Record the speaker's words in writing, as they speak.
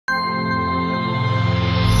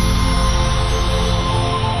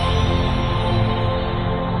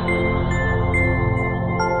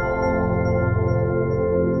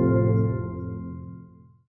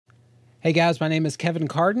Hey guys, my name is Kevin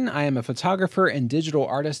Carden. I am a photographer and digital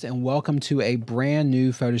artist, and welcome to a brand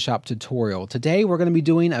new Photoshop tutorial. Today we're going to be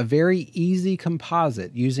doing a very easy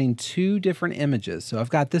composite using two different images. So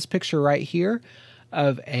I've got this picture right here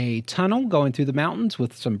of a tunnel going through the mountains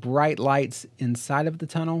with some bright lights inside of the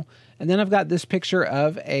tunnel. And then I've got this picture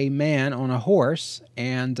of a man on a horse,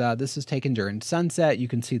 and this is taken during sunset. You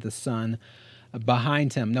can see the sun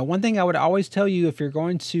behind him. Now, one thing I would always tell you, if you're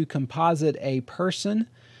going to composite a person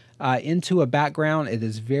into a background, it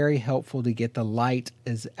is very helpful to get the light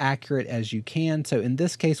as accurate as you can. So in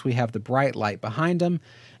this case, we have the bright light behind them.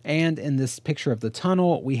 And in this picture of the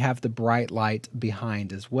tunnel, we have the bright light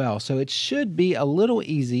behind as well. So it should be a little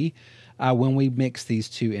easy when we mix these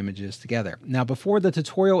two images together. Now, before the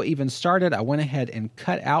tutorial even started, I went ahead and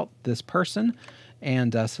cut out this person.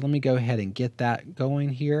 And so let me go ahead and get that going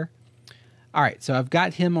here. All right, so I've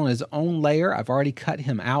got him on his own layer. I've already cut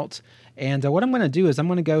him out. And what I'm going to do is I'm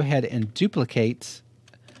going to go ahead and duplicate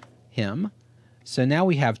him. So now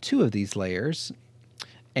we have two of these layers.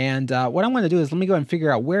 And what I'm going to do is let me go and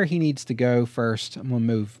figure out where he needs to go first. I'm going to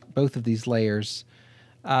move both of these layers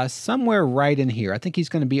somewhere right in here. I think he's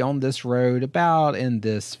going to be on this road, about in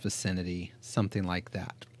this vicinity, something like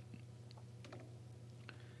that.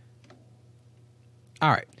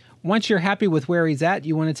 All right. Once you're happy with where he's at,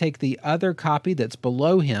 you want to take the other copy that's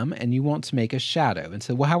below him and you want to make a shadow. And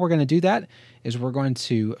so how we're going to do that is we're going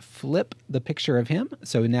to flip the picture of him.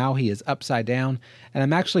 So now he is upside down, and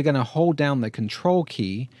I'm actually going to hold down the control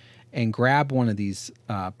key and grab one of these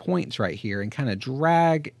points right here and kind of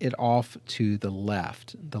drag it off to the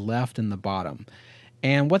left and the bottom.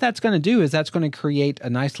 And what that's going to do is that's going to create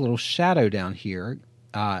a nice little shadow down here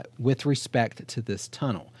with respect to this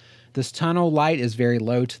tunnel. This tunnel light is very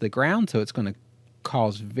low to the ground, so it's going to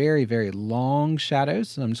cause very, very long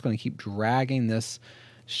shadows. So I'm just going to keep dragging this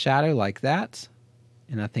shadow like that,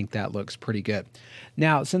 and I think that looks pretty good.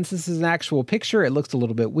 Now, since this is an actual picture, it looks a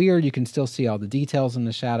little bit weird. You can still see all the details in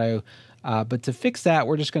the shadow, but to fix that,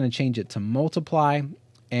 we're just going to change it to multiply,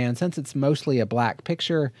 and since it's mostly a black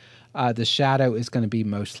picture, the shadow is going to be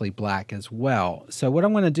mostly black as well. So what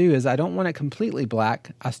I'm going to do is I don't want it completely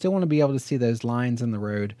black. I still want to be able to see those lines in the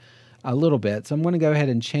road a little bit. So I'm going to go ahead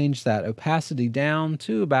and change that opacity down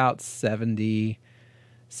to about 70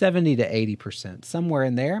 to 80%, somewhere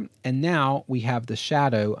in there. And now we have the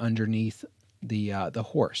shadow underneath the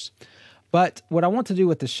horse. But what I want to do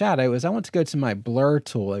with the shadow is I want to go to my blur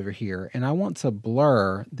tool over here, and I want to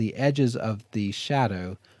blur the edges of the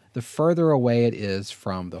shadow the further away it is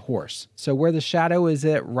from the horse. So where the shadow is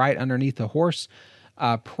right underneath the horse,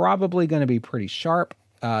 probably going to be pretty sharp.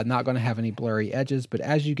 Not going to have any blurry edges, but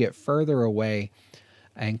as you get further away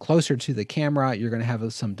and closer to the camera, you're going to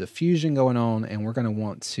have some diffusion going on, and we're going to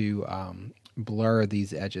want to blur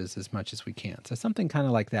these edges as much as we can. So something kind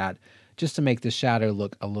of like that, just to make the shadow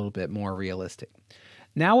look a little bit more realistic.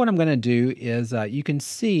 Now what I'm going to do is you can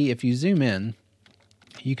see, if you zoom in,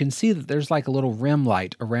 you can see that there's like a little rim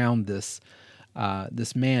light around this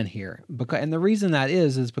this man here. And the reason that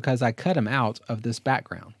is because I cut him out of this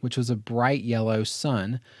background, which was a bright yellow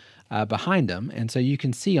sun behind him. And so you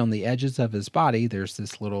can see on the edges of his body, there's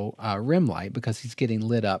this little rim light because he's getting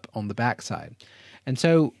lit up on the backside. And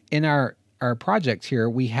so in our project here,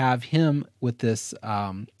 we have him with this,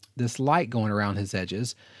 this light going around his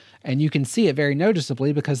edges. And you can see it very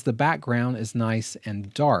noticeably because the background is nice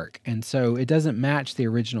and dark. And so it doesn't match the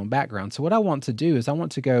original background. So what I want to do is I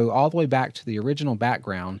want to go all the way back to the original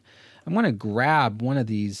background. I'm going to grab one of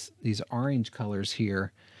these orange colors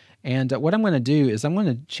here. And what I'm going to do is I'm going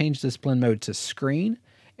to change this blend mode to screen.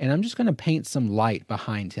 And I'm just going to paint some light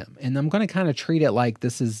behind him. And I'm going to kind of treat it like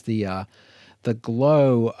this is the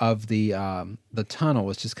glow of the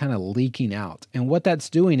tunnel is just kind of leaking out. And what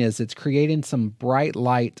that's doing is it's creating some bright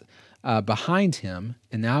light behind him.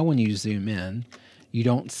 And now when you zoom in, you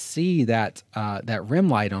don't see that rim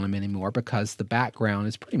light on him anymore because the background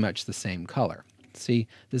is pretty much the same color. See,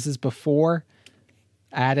 this is before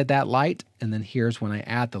I added that light, and then here's when I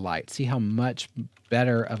add the light. See how much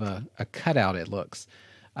better of a cutout it looks.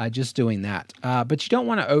 Just doing that. But you don't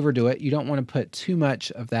want to overdo it. You don't want to put too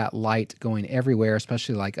much of that light going everywhere,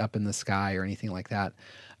 especially like up in the sky or anything like that.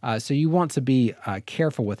 So you want to be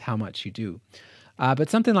careful with how much you do. But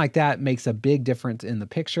something like that makes a big difference in the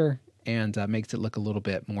picture and makes it look a little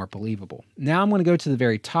bit more believable. Now I'm going to go to the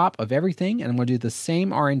very top of everything, and I'm going to do the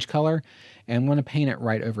same orange color, and I'm going to paint it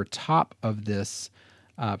right over top of this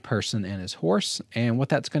person and his horse. And what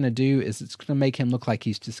that's going to do is it's going to make him look like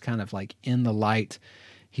he's just kind of like in the light.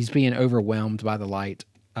 He's being overwhelmed by the light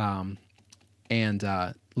and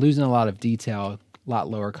losing a lot of detail, a lot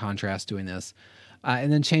lower contrast doing this.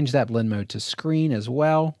 And then change that blend mode to screen as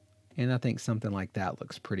well. And I think something like that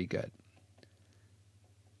looks pretty good.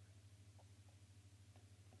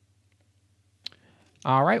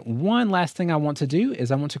 All right, one last thing I want to do is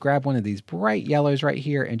I want to grab one of these bright yellows right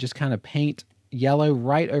here and just kind of paint yellow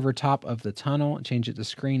right over top of the tunnel and change it to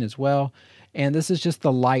screen as well. And this is just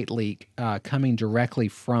the light leak coming directly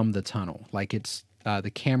from the tunnel. Like it's the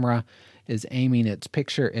camera is aiming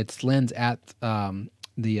its lens at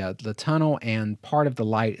the tunnel, and part of the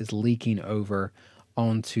light is leaking over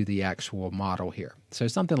onto the actual model here. So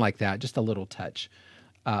something like that, just a little touch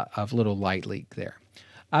of little light leak there.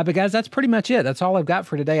 But guys, that's pretty much it. That's all I've got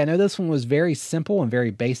for today. I know this one was very simple and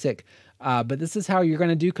very basic, but this is how you're going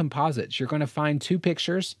to do composites. You're going to find two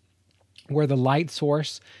pictures where the light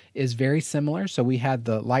source is very similar. So we had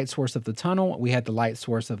the light source of the tunnel, we had the light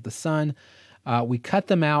source of the sun. We cut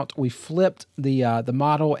them out. We flipped the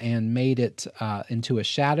model and made it into a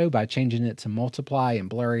shadow by changing it to multiply and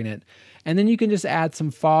blurring it. And then you can just add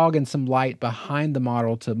some fog and some light behind the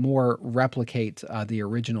model to more replicate the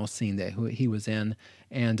original scene that he was in.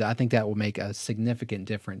 And I think that will make a significant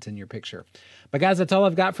difference in your picture. But guys, that's all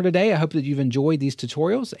I've got for today. I hope that you've enjoyed these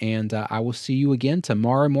tutorials, and I will see you again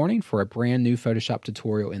tomorrow morning for a brand new Photoshop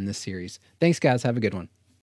tutorial in this series. Thanks, guys. Have a good one.